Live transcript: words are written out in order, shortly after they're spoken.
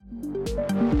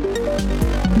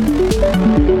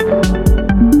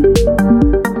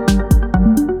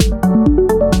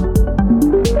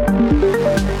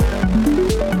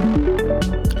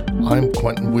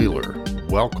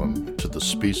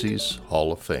Species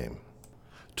Hall of Fame.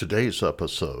 Today's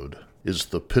episode is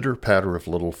the pitter-patter of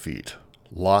little feet.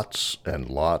 Lots and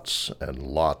lots and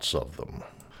lots of them.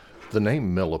 The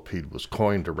name millipede was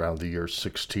coined around the year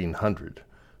 1600,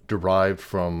 derived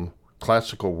from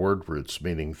classical word roots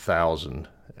meaning thousand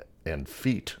and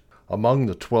feet. Among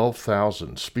the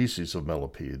 12,000 species of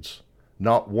millipedes,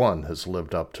 not one has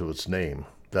lived up to its name.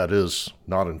 That is,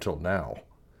 not until now.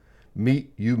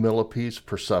 Meet Eumillipes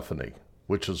persephone,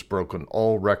 which has broken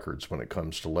all records when it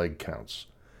comes to leg counts.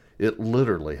 It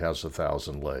literally has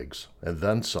 1,000 legs, and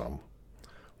then some.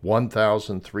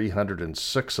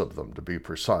 1,306 of them, to be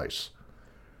precise.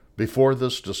 Before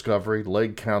this discovery,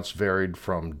 leg counts varied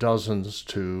from dozens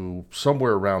to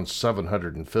somewhere around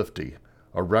 750,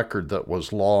 a record that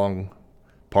was long,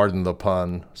 pardon the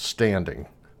pun, standing.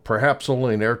 Perhaps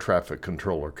only an air traffic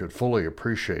controller could fully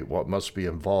appreciate what must be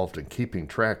involved in keeping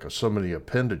track of so many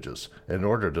appendages in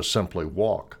order to simply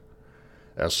walk.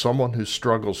 As someone who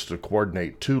struggles to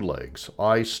coordinate two legs,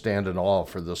 I stand in awe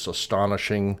for this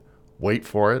astonishing, wait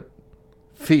for it,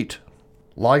 feat.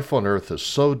 Life on Earth is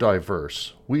so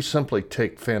diverse, we simply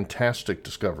take fantastic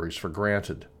discoveries for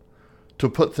granted. To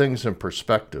put things in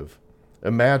perspective,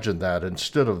 imagine that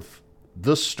instead of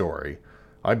this story,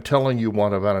 I'm telling you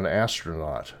one about an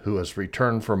astronaut who has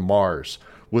returned from Mars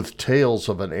with tales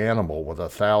of an animal with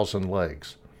 1,000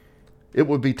 legs. It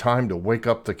would be time to wake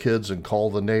up the kids and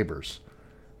call the neighbors.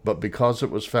 But because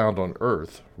it was found on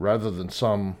Earth rather than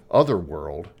some other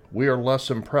world, we are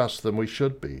less impressed than we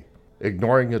should be.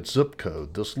 Ignoring its zip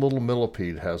code, this little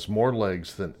millipede has more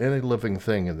legs than any living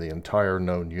thing in the entire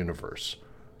known universe.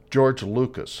 George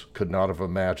Lucas could not have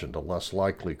imagined a less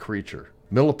likely creature.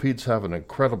 Millipedes have an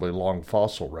incredibly long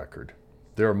fossil record.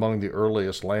 They're among the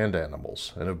earliest land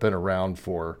animals and have been around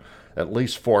for at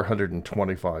least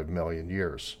 425 million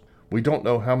years. We don't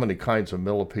know how many kinds of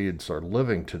millipedes are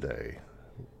living today,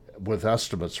 with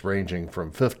estimates ranging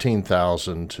from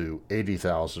 15,000 to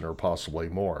 80,000 or possibly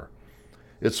more.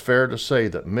 It's fair to say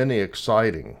that many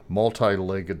exciting,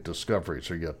 multi-legged discoveries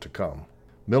are yet to come.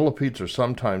 Millipedes are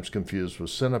sometimes confused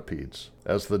with centipedes.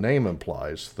 As the name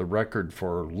implies, the record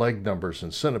for leg numbers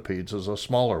in centipedes is a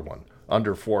smaller one,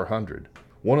 under 400.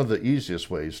 One of the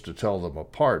easiest ways to tell them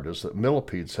apart is that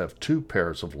millipedes have 2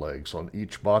 pairs of legs on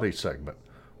each body segment,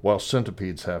 while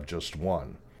centipedes have just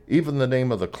 1. Even the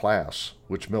name of the class,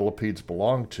 which millipedes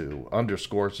belong to,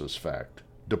 underscores this fact.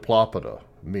 Diplopoda,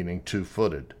 meaning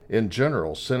 2-footed. In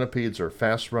general, centipedes are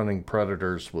fast-running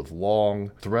predators with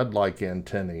long, thread-like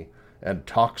antennae and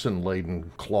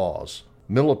toxin-laden claws.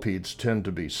 Millipedes tend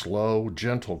to be slow,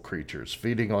 gentle creatures,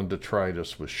 feeding on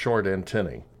detritus with short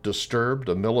antennae. Disturbed,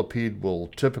 a millipede will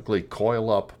typically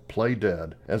coil up, play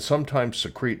dead, and sometimes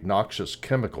secrete noxious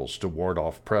chemicals to ward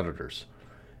off predators.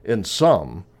 In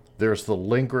some, there's the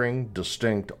lingering,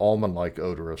 distinct almond-like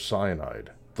odor of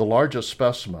cyanide. The largest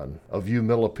specimen of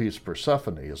Eumillipes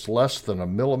persephone is less than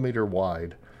 1 millimeter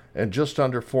wide and just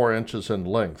under 4 inches in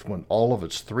length when all of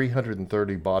its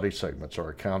 330 body segments are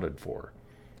accounted for.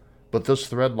 But this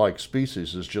thread-like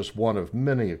species is just one of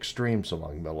many extremes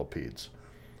among millipedes.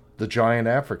 The giant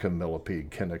African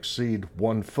millipede can exceed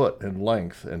 1 foot in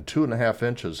length and 2.5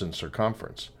 inches in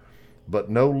circumference, but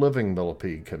no living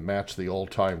millipede can match the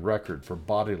all-time record for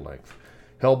body length,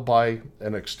 held by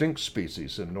an extinct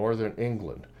species in northern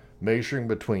England, measuring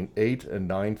between 8 and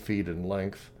 9 feet in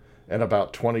length and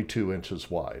about 22 inches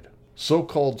wide.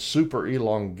 So-called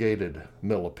super-elongated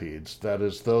millipedes, that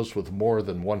is, those with more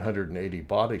than 180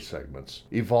 body segments,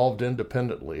 evolved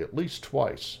independently at least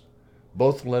twice.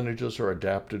 Both lineages are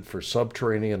adapted for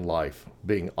subterranean life,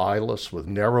 being eyeless with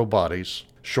narrow bodies,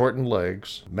 shortened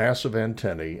legs, massive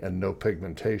antennae, and no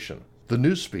pigmentation. The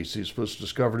new species was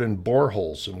discovered in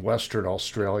boreholes in Western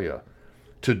Australia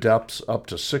to depths up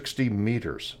to 60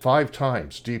 meters, 5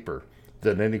 times deeper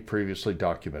than any previously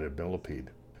documented millipede.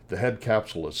 The head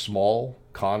capsule is small,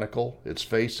 conical, its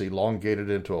face elongated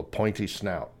into a pointy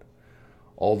snout.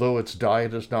 Although its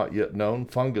diet is not yet known,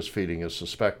 fungus feeding is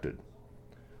suspected.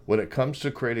 When it comes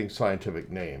to creating scientific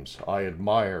names, I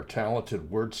admire talented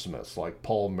wordsmiths like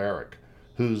Paul Merrick,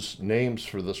 whose names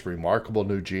for this remarkable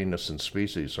new genus and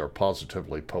species are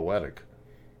positively poetic.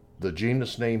 The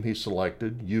genus name he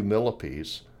selected,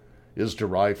 Eumillipes, is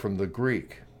derived from the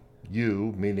Greek,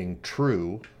 eu meaning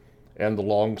true, and the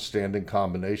long-standing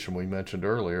combination we mentioned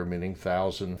earlier meaning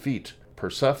 1,000 feet.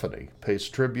 Persephone pays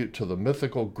tribute to the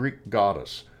mythical Greek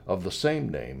goddess of the same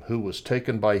name who was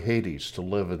taken by Hades to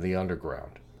live in the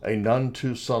underground, a none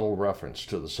too subtle reference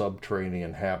to the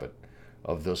subterranean habit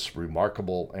of this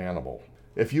remarkable animal.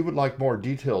 If you would like more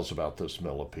details about this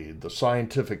millipede, the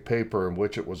scientific paper in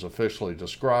which it was officially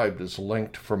described is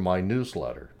linked from my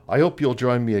newsletter. I hope you'll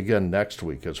join me again next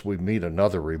week as we meet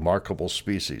another remarkable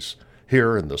species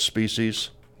here in the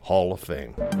Species Hall of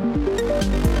Fame.